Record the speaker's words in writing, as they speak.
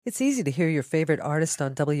It's easy to hear your favorite artist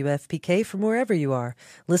on WFPK from wherever you are.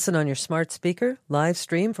 Listen on your smart speaker, live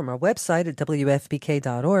stream from our website at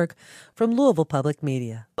WFPK.org from Louisville Public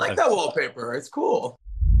Media. I like that wallpaper. It's cool.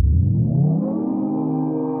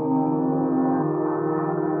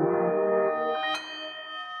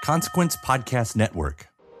 Consequence Podcast Network.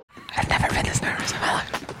 I've never been this nervous in my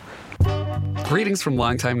life. Greetings from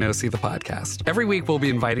Long Time No See, the podcast. Every week, we'll be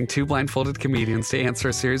inviting two blindfolded comedians to answer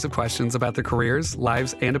a series of questions about their careers,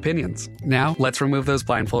 lives, and opinions. Now, let's remove those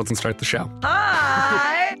blindfolds and start the show.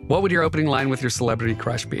 Hi! What would your opening line with your celebrity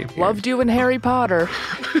crush be? Loved you in Harry Potter.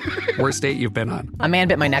 Worst date you've been on? A man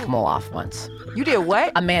bit my neck mole off once. You did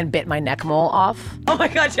what? A man bit my neck mole off. Oh my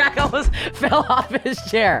God, Jack almost fell off his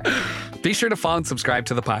chair. Be sure to follow and subscribe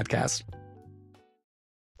to the podcast.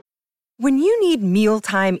 When you need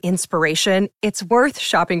mealtime inspiration, it's worth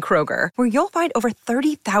shopping Kroger, where you'll find over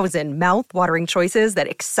 30,000 mouth-watering choices that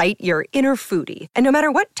excite your inner foodie. And no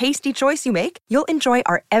matter what tasty choice you make, you'll enjoy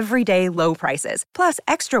our everyday low prices, plus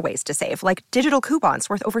extra ways to save, like digital coupons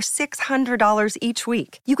worth over $600 each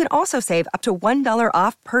week. You can also save up to $1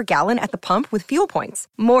 off per gallon at the pump with fuel points.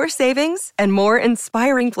 More savings and more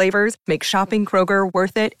inspiring flavors make shopping Kroger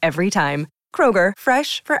worth it every time. Kroger,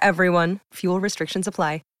 fresh for everyone. Fuel restrictions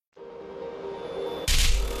apply.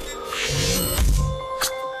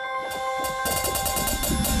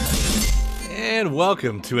 And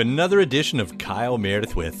welcome to another edition of Kyle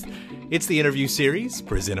Meredith With. It's the interview series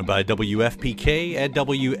presented by WFPK at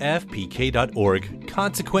WFPK.org,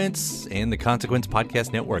 Consequence, and the Consequence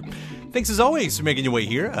Podcast Network. Thanks as always for making your way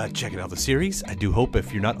here, checking out the series. I do hope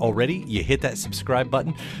if you're not already, you hit that subscribe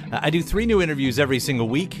button. I do 3 new interviews every single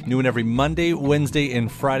week, new one every Monday, Wednesday,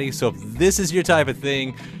 and Friday. So if this is your type of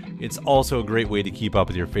thing, it's also a great way to keep up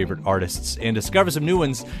with your favorite artists and discover some new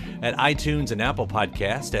ones at iTunes and Apple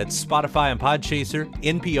Podcast, at Spotify and Podchaser,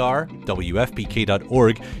 NPR,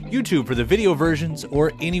 WFPK.org, YouTube for the video versions,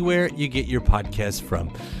 or anywhere you get your podcasts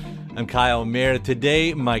from. I'm Kyle Meredith.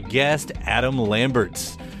 Today, my guest, Adam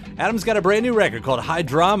Lambert. Adam's got a brand new record called High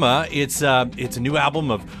Drama. It's a new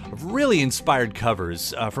album of really inspired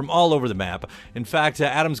covers from all over the map. In fact,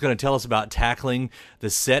 Adam's going to tell us about tackling the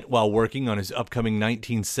set while working on his upcoming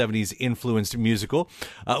 1970s influenced musical,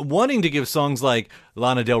 wanting to give songs like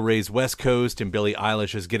Lana Del Rey's West Coast and Billie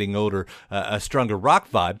Eilish's Getting Older a stronger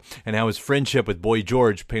rock vibe, and how his friendship with Boy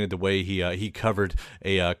George painted the way he covered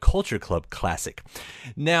a Culture Club classic.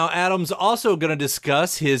 Now, Adam's also going to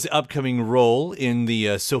discuss his upcoming role in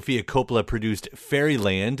the Sofia Coppola-produced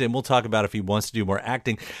Fairyland, and we'll talk about if he wants to do more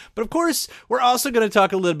acting. But of course, we're also going to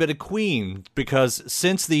talk a little bit of Queen, because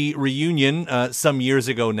since the reunion some years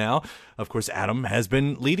ago now, of course, Adam has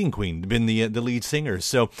been leading Queen, been the lead singer.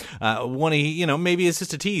 So maybe it's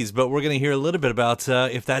just a tease, but we're going to hear a little bit about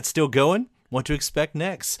if that's still going, what to expect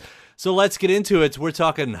next. So let's get into it. We're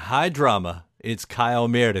talking High Drama. It's Kyle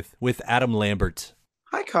Meredith with Adam Lambert.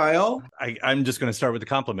 Hi, Kyle. I'm just going to start with the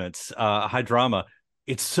compliments. High Drama.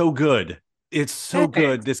 It's so good. It's so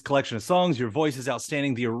good, this collection of songs. Your voice is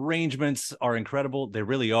outstanding. The arrangements are incredible. They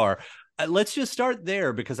really are. Let's just start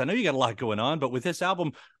there, because I know you got a lot going on, but with this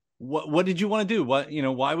album, what did you want to do?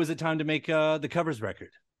 Why was it time to make the covers record?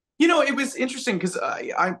 It was interesting because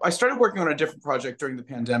I started working on a different project during the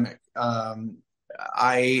pandemic. I'm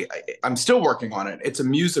still working on it. It's a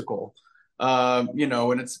musical, and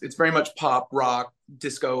it's very much pop, rock,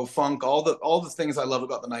 disco, funk, all the things I love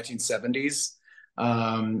about the 1970s.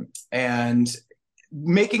 And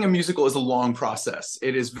making a musical is a long process.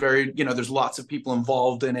 It is very, there's lots of people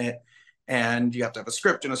involved in it, and you have to have a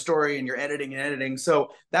script and a story, and you're editing.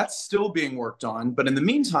 So that's still being worked on. But in the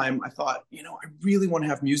meantime, I thought, I really want to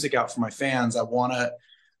have music out for my fans. I want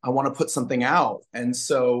to put something out. And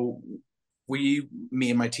so me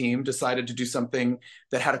and my team decided to do something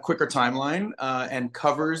that had a quicker timeline, and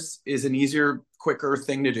covers is an easier, quicker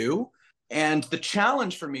thing to do. And the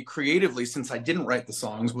challenge for me creatively, since I didn't write the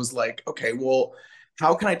songs, was like, okay, well,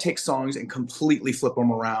 how can I take songs and completely flip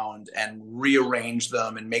them around and rearrange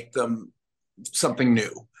them and make them something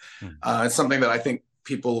new? It's something that I think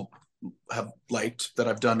people have liked that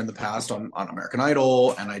I've done in the past on American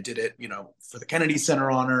Idol. And I did it, for the Kennedy Center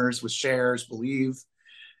honors with Cher's Believe.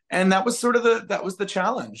 And that was sort of the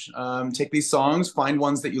challenge. Take these songs, find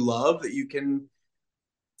ones that you love that you can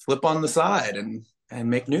flip on the side and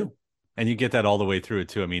make new. And you get that all the way through it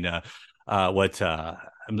too. I mean, I'm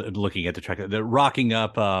looking at the track, the rocking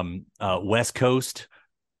up West Coast.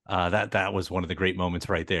 That was one of the great moments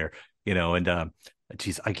right there, and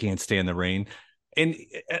geez, I can't stand the rain. And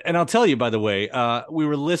I'll tell you, by the way, we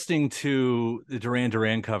were listening to the Duran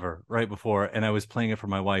Duran cover right before, and I was playing it for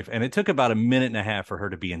my wife, and it took about a minute and a half for her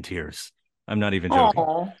to be in tears. I'm not even joking.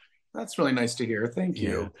 Aww. That's really nice to hear. Thank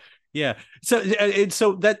you. Yeah. So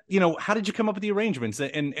that, how did you come up with the arrangements?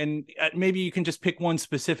 And maybe you can just pick one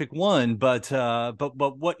specific one, but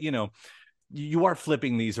what, you are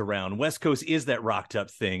flipping these around. West Coast is that rocked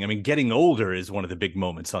up thing. I mean, Getting Older is one of the big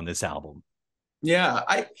moments on this album. Yeah.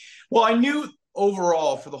 I knew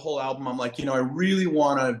overall for the whole album, I'm like, I really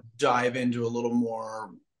want to dive into a little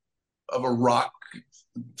more of a rock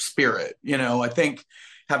spirit. I think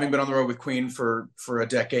having been on the road with Queen for a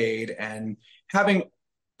decade and having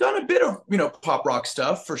done a bit of, pop rock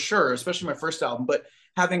stuff for sure, especially my first album, but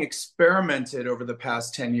having experimented over the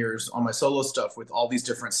past 10 years on my solo stuff with all these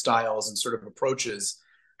different styles and sort of approaches,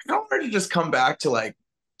 I wanted to just come back to like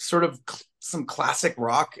sort of some classic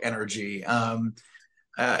rock energy.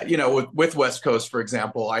 With West Coast, for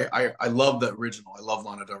example, I love the original. I love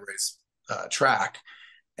Lana Del Rey's track.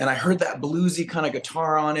 And I heard that bluesy kind of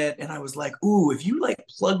guitar on it. And I was like, ooh, if you like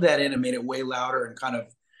plug that in and made it way louder and kind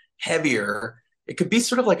of heavier, it could be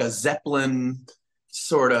sort of like a Zeppelin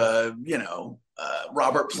sort of,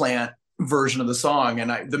 Robert Plant version of the song.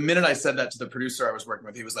 And the minute I said that to the producer I was working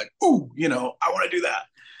with, he was like, ooh, I want to do that.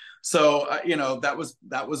 So,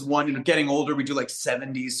 that was one. Getting Older, we do like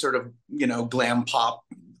 70s sort of, glam pop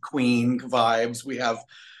Queen vibes. We have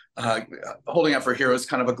Holding Out for Heroes,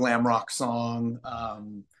 kind of a glam rock song.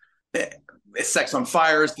 Sex on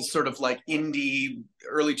Fire is this sort of like indie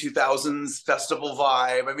early 2000s festival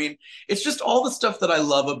vibe. I mean, it's just all the stuff that I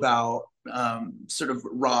love about sort of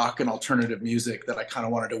rock and alternative music that I kind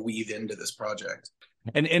of wanted to weave into this project.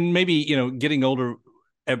 And maybe, Getting Older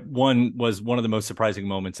at one was one of the most surprising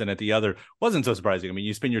moments, and at the other wasn't so surprising. I mean,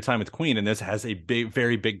 you spend your time with Queen, and this has a big,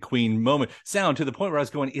 very big Queen moment sound to the point where I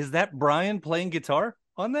was going, is that Brian playing guitar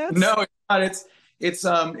on that? No, it's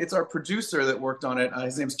not. It's our producer that worked on it.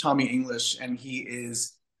 His name's Tommy English, and he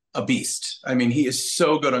is a beast. I mean, he is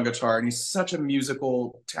so good on guitar, and he's such a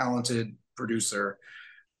musical, talented producer.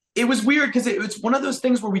 It was weird because it's one of those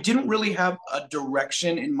things where we didn't really have a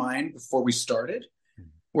direction in mind before we started.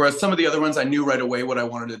 Whereas some of the other ones, I knew right away what I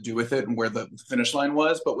wanted to do with it and where the finish line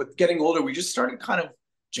was. But with Getting Older, we just started kind of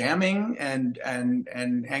jamming and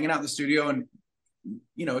hanging out in the studio and,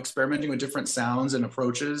 experimenting with different sounds and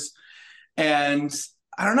approaches. And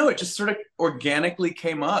I don't know, it just sort of organically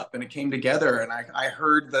came up and it came together. And I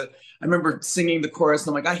remember singing the chorus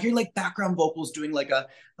and I'm like, I hear like background vocals doing like a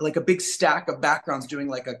big stack of backgrounds doing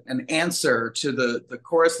like an answer to the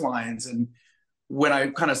chorus lines. And when I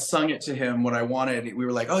kind of sung it to him, what I wanted, we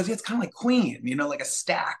were like, oh, it's kind of like Queen, like a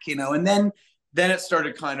stack, and then it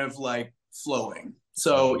started kind of like flowing.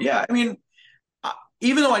 So yeah, I mean,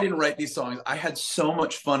 even though I didn't write these songs, I had so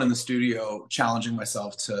much fun in the studio challenging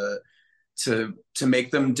myself to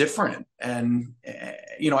make them different. And,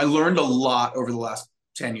 I learned a lot over the last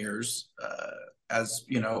 10 years as,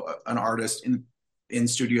 an artist in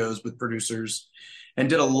studios with producers, and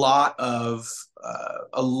did a lot of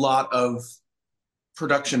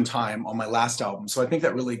production time on my last album. So I think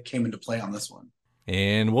that really came into play on this one.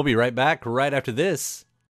 And we'll be right back right after this.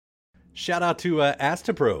 Shout out to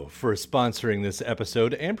Astepro for sponsoring this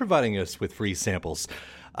episode and providing us with free samples.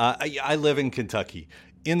 I live in Kentucky,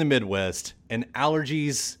 in the Midwest, and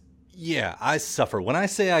allergies, yeah, I suffer. When I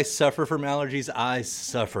say I suffer from allergies, I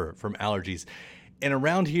suffer from allergies. And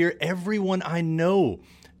around here, everyone I know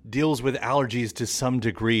deals with allergies to some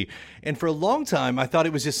degree. And for a long time, I thought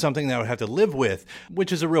it was just something that I would have to live with,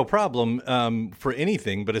 which is a real problem for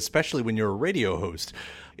anything, but especially when you're a radio host.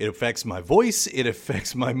 It affects my voice, it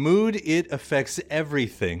affects my mood, it affects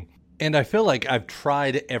everything. And I feel like I've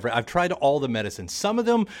tried all the medicines. Some of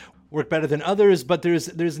them work better than others, but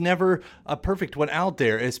there's never a perfect one out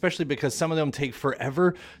there, especially because some of them take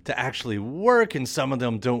forever to actually work and some of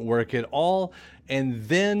them don't work at all. And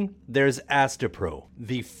then there's Astepro,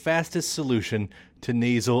 the fastest solution to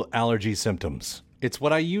nasal allergy symptoms. It's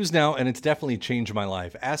what I use now, and it's definitely changed my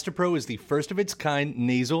life. Astepro is the first of its kind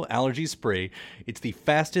nasal allergy spray. It's the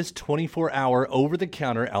fastest 24-hour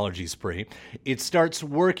over-the-counter allergy spray. It starts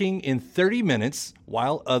working in 30 minutes,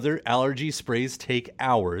 while other allergy sprays take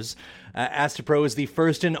hours. Astepro is the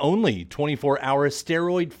first and only 24-hour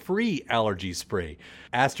steroid-free allergy spray.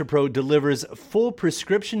 Astepro delivers full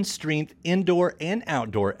prescription strength indoor and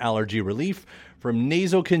outdoor allergy relief from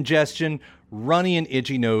nasal congestion, runny and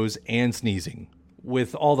itchy nose, and sneezing.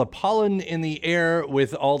 With all the pollen in the air,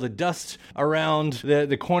 with all the dust around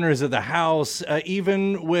the corners of the house,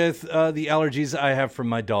 even with the allergies I have from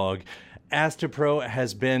my dog, Astepro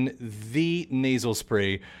has been the nasal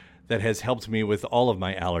spray that has helped me with all of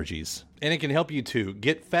my allergies. And it can help you too.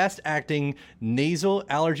 Get fast-acting nasal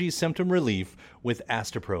allergy symptom relief with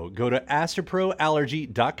Astepro. Go to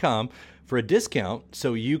asteproallergy.com for a discount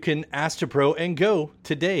so you can Astepro and go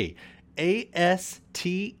today. ASTEPRO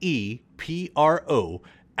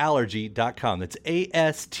allergy.com. That's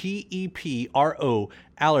ASTEPRO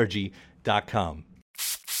allergy.com.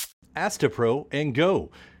 Astepro and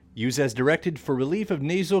go. Use as directed for relief of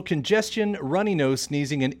nasal congestion, runny nose,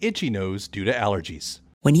 sneezing, and itchy nose due to allergies.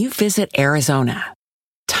 When you visit Arizona,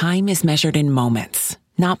 time is measured in moments,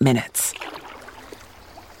 not minutes.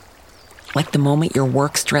 Like the moment your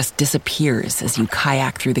work stress disappears as you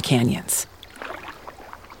kayak through the canyons.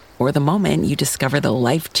 Or the moment you discover the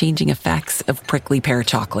life-changing effects of prickly pear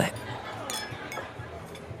chocolate.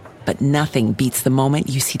 But nothing beats the moment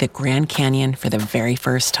you see the Grand Canyon for the very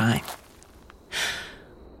first time.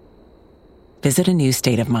 Visit a new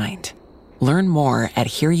state of mind. Learn more at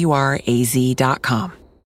hereyouareaz.com.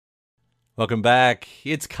 Welcome back.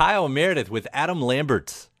 It's Kyle Meredith with Adam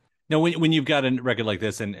Lambert. Now, when you've got a record like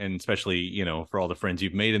this, and especially, you know, for all the friends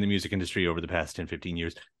you've made in the music industry over the past 10, 15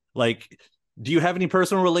 years, like, do you have any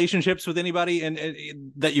personal relationships with anybody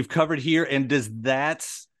and that you've covered here? And does that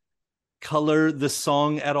color the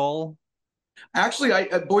song at all? Actually,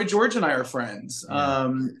 Boy George and I are friends.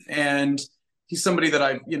 And he's somebody that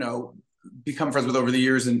I've, you know, become friends with over the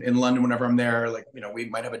years in London whenever I'm there. Like, you know, we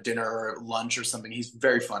might have a dinner or lunch or something. He's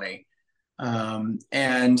very funny.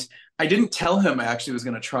 And I didn't tell him I actually was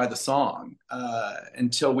going to try the song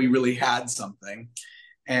until we really had something.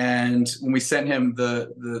 And when we sent him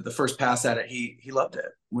the first pass at it, he loved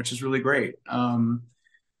it, which is really great.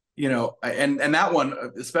 You know, and that one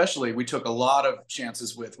especially, we took a lot of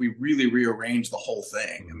chances with. We really rearranged the whole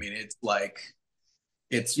thing. I mean, it's like,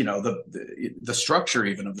 it's, you know, the structure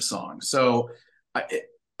even of the song. So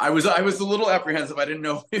I was a little apprehensive. I didn't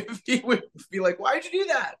know if he would be like, why'd you do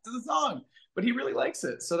that to the song? But he really likes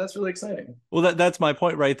it. So that's really exciting. Well, that's my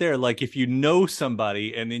point right there. Like, if you know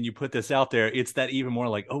somebody and then you put this out there, it's that even more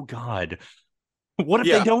like, oh God, what if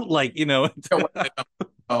they don't like, you know?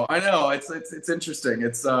 Oh, I know. It's interesting.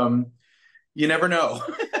 It's, you never know.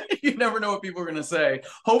 You never know what people are going to say.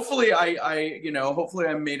 Hopefully hopefully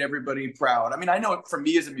I made everybody proud. I mean, I know for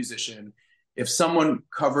me as a musician, if someone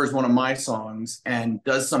covers one of my songs and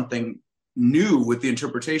does something new with the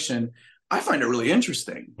interpretation, I find it really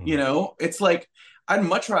interesting. You know, it's like, I'd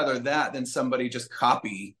much rather that than somebody just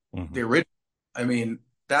copy the original. I mean,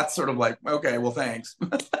 that's sort of like, okay, well, thanks.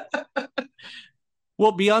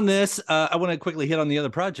 Well, beyond this, I want to quickly hit on the other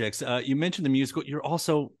projects. You mentioned the musical. You're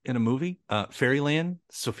also in a movie, Fairyland,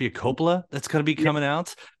 Sofia Coppola, that's going to be coming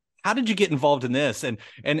out. How did you get involved in this? And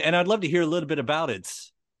I'd love to hear a little bit about it.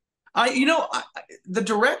 The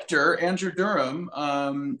director, Andrew Durham,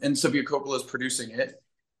 and Sofia Coppola is producing it.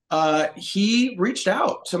 He reached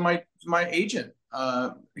out to my agent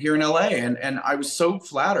here in LA, and I was so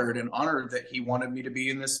flattered and honored that he wanted me to be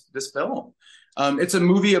in this film. It's a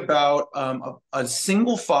movie about a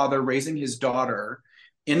single father raising his daughter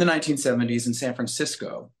in the 1970s in San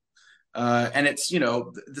Francisco. And it's, you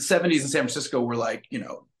know, the 70s in San Francisco were like, you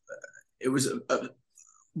know, it was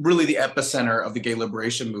really the epicenter of the gay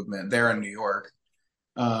liberation movement there in New York.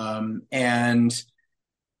 And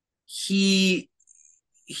he's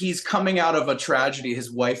coming out of a tragedy. His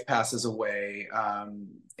wife passes away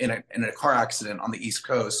in a car accident on the East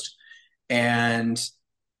Coast. And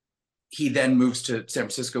he then moves to San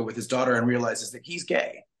Francisco with his daughter and realizes that he's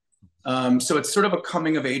gay. So it's sort of a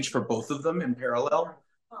coming of age for both of them in parallel.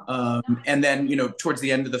 And then, you know, towards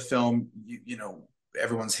the end of the film, you know,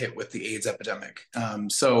 everyone's hit with the AIDS epidemic.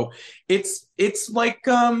 So it's like,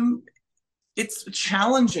 it's a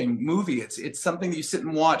challenging movie. It's something that you sit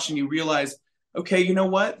and watch and you realize, okay, you know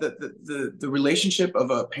what? The relationship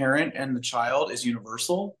of a parent and the child is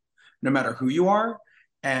universal, no matter who you are.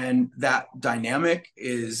 And that dynamic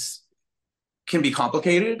can be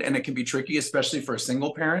complicated and it can be tricky, especially for a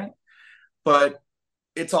single parent. But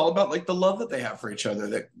it's all about like the love that they have for each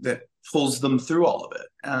other that pulls them through all of it.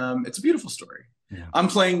 It's a beautiful story. Yeah. I'm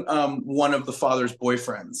playing one of the father's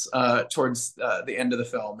boyfriends towards the end of the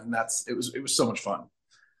film, and it was so much fun.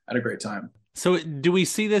 I had a great time. So do we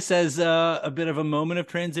see this as a bit of a moment of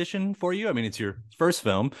transition for you? I mean, it's your first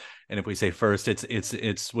film, and if we say first,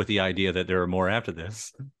 it's with the idea that there are more after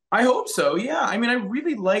this. I hope so. Yeah. I mean,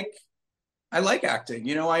 I like acting.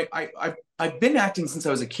 You know, I've been acting since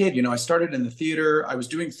I was a kid. You know, I started in the theater. I was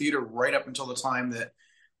doing theater right up until the time that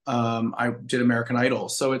I did American Idol.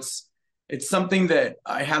 So it's something that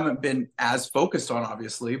I haven't been as focused on,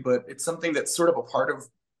 obviously, but it's something that's sort of a part of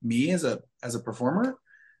me as a performer.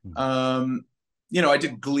 You know, I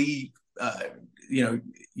did Glee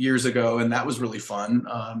years ago, and that was really fun,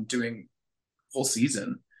 doing whole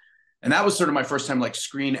season. And that was sort of my first time like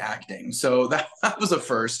screen acting. So that was a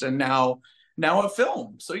first. And now a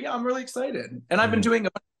film. So yeah, I'm really excited. And I've been doing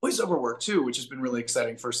voiceover work too, which has been really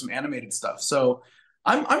exciting for some animated stuff. So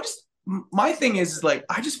I'm just, my thing is like,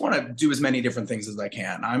 I just want to do as many different things as I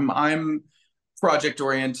can. I'm project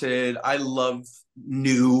oriented. I love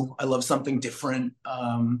new. I love something different.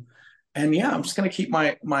 And yeah, I'm just going to keep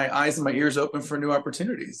my eyes and my ears open for new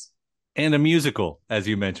opportunities. And a musical, as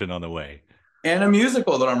you mentioned, on the way. And a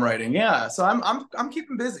musical that I'm writing. Yeah. So I'm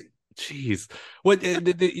keeping busy. Jeez. What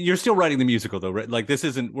you're still writing the musical though, right? Like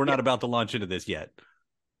we're not about to launch into this yet.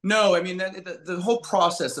 No, I mean, the whole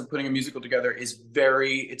process of putting a musical together is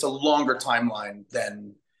it's a longer timeline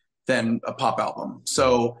than a pop album.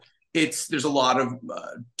 So there's a lot of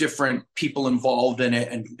different people involved in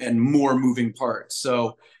it and more moving parts.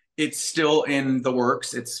 So it's still in the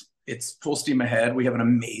works. It's full steam ahead. We have an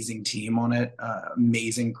amazing team on it,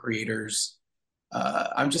 amazing creators.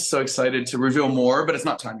 I'm just so excited to reveal more, but it's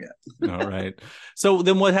not time yet. All right. So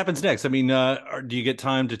then what happens next? I mean, do you get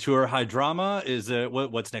time to tour High Drama? Is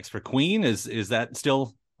what's next for Queen? Is that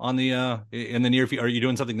still on the in the near future? Are you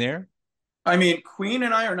doing something there? I mean, Queen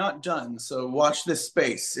and I are not done. So watch this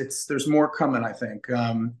space. There's more coming, I think.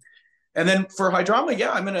 And then for High Drama,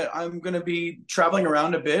 yeah, I'm gonna be traveling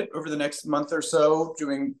around a bit over the next month or so,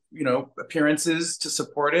 doing appearances to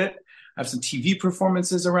support it. I have some TV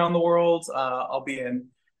performances around the world. I'll be in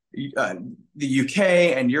the UK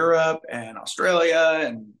and Europe and Australia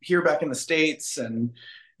and here back in the States. And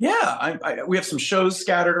yeah, we have some shows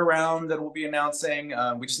scattered around that we'll be announcing.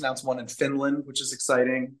 We just announced one in Finland, which is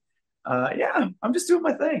exciting. Yeah, I'm just doing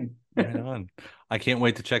my thing. Right on. I can't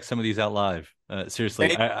wait to check some of these out live.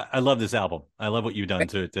 Seriously, I love this album. I love what you've done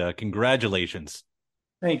to it. Congratulations.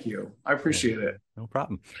 Thank you. I appreciate it. No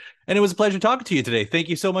problem. And it was a pleasure talking to you today. Thank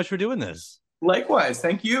you so much for doing this. Likewise.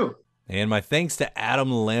 Thank you. And my thanks to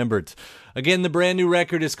Adam Lambert. Again, the brand new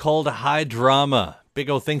record is called High Drama. Big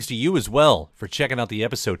old thanks to you as well for checking out the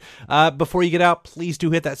episode. Before you get out, please do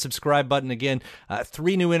hit that subscribe button again.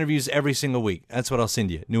 3 new interviews every single week. That's what I'll send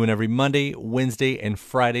you. New one every Monday, Wednesday, and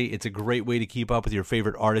Friday. It's a great way to keep up with your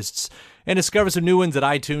favorite artists and discover some new ones at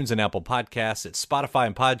iTunes and Apple Podcasts, at Spotify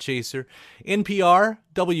and Podchaser, NPR,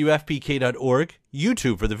 WFPK.org,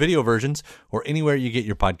 YouTube for the video versions, or anywhere you get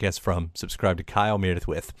your podcasts from. Subscribe to Kyle Meredith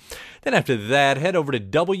With. Then after that, head over to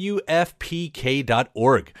WFPK.org.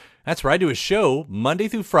 That's where I do a show Monday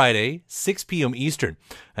through Friday, 6 p.m. Eastern.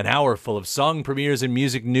 An hour full of song premieres and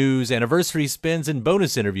music news, anniversary spins, and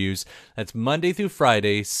bonus interviews. That's Monday through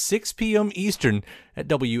Friday, 6 p.m. Eastern at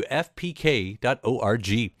WFPK.org.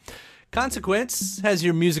 Consequence has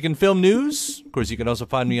your music and film news. Of course, you can also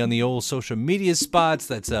find me on the old social media spots.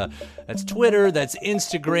 That's Twitter, that's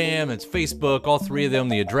Instagram, that's Facebook. All 3 of them.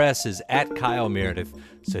 The address is at Kyle Meredith.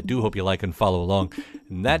 So I do hope you like and follow along.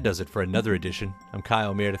 And that does it for another edition. I'm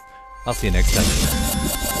Kyle Meredith. I'll see you next time.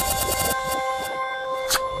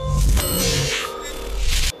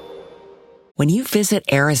 When you visit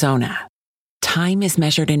Arizona, time is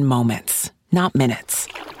measured in moments, not minutes.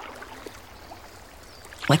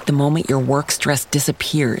 Like the moment your work stress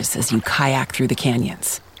disappears as you kayak through the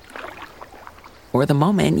canyons. Or the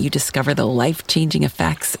moment you discover the life-changing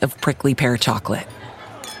effects of prickly pear chocolate.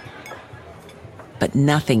 But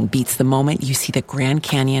nothing beats the moment you see the Grand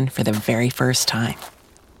Canyon for the very first time.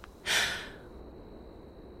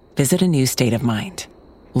 Visit a new state of mind.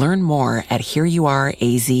 Learn more at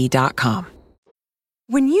hereyouareaz.com.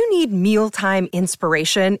 When you need mealtime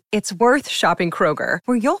inspiration, it's worth shopping Kroger,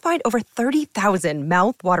 where you'll find over 30,000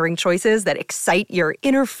 mouth-watering choices that excite your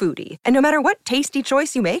inner foodie. And no matter what tasty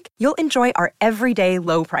choice you make, you'll enjoy our everyday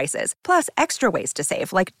low prices, plus extra ways to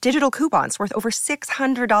save, like digital coupons worth over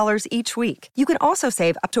 $600 each week. You can also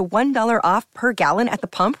save up to $1 off per gallon at the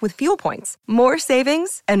pump with fuel points. More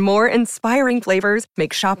savings and more inspiring flavors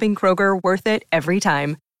make shopping Kroger worth it every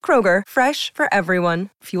time. Kroger, fresh for everyone.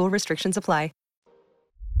 Fuel restrictions apply.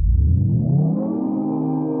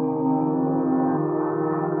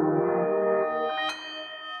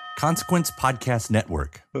 Consequence Podcast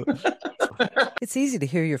Network. It's easy to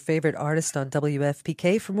hear your favorite artist on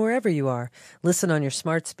WFPK from wherever you are. Listen on your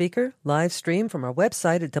smart speaker, live stream from our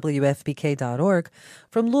website at WFPK.org,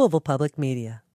 from Louisville Public Media.